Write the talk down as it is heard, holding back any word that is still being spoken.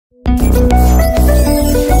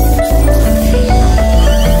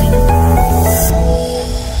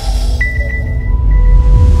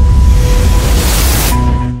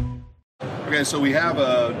so we have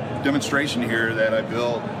a demonstration here that I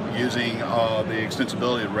built using the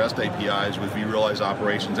extensibility of REST APIs with vRealize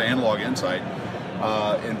operations and Log Insight.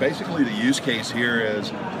 And basically the use case here is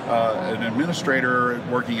an administrator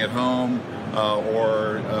working at home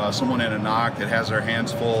or someone in a NOC that has their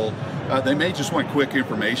hands full. They may just want quick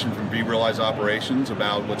information from vRealize operations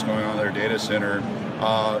about what's going on in their data center.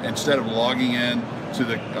 Instead of logging in to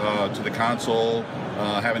the console,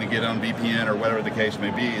 having to get on VPN or whatever the case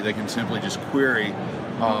may be, they can simply just query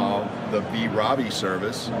the vROps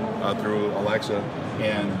service through Alexa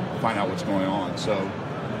and find out what's going on. So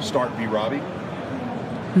start vROps.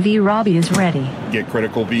 vROps is ready. Get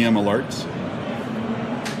critical VM alerts.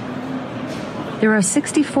 There are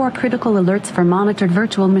 64 critical alerts for monitored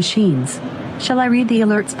virtual machines. Shall I read the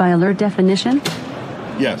alerts by alert definition?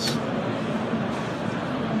 Yes.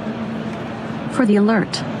 For the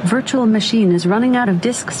alert, virtual machine is running out of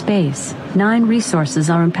disk space. 9 resources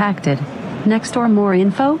are impacted. Next or more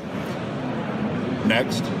info?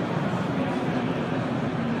 Next.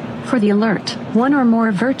 For the alert, 1 or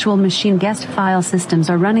more virtual machine guest file systems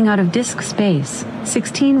are running out of disk space.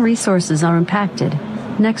 16 resources are impacted.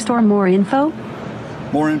 Next or more info?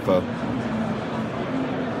 More info.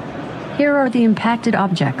 Here are the impacted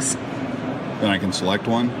objects. Then I can select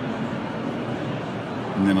one,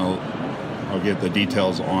 and then I'll get the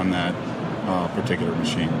details on that particular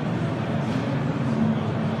machine.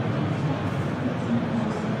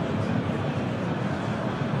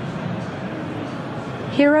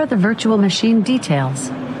 Here are the virtual machine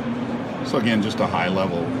details. So again, just a high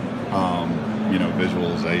level,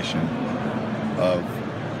 visualization of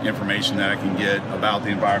information that I can get about the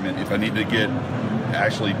environment. If I need to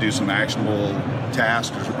actually do some actionable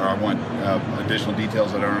tasks, or I want additional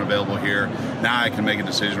details that aren't available here, now I can make a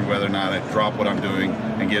decision whether or not I drop what I'm doing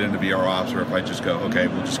and get into vROps, or if I just go, okay,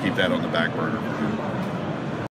 we'll just keep that on the back burner.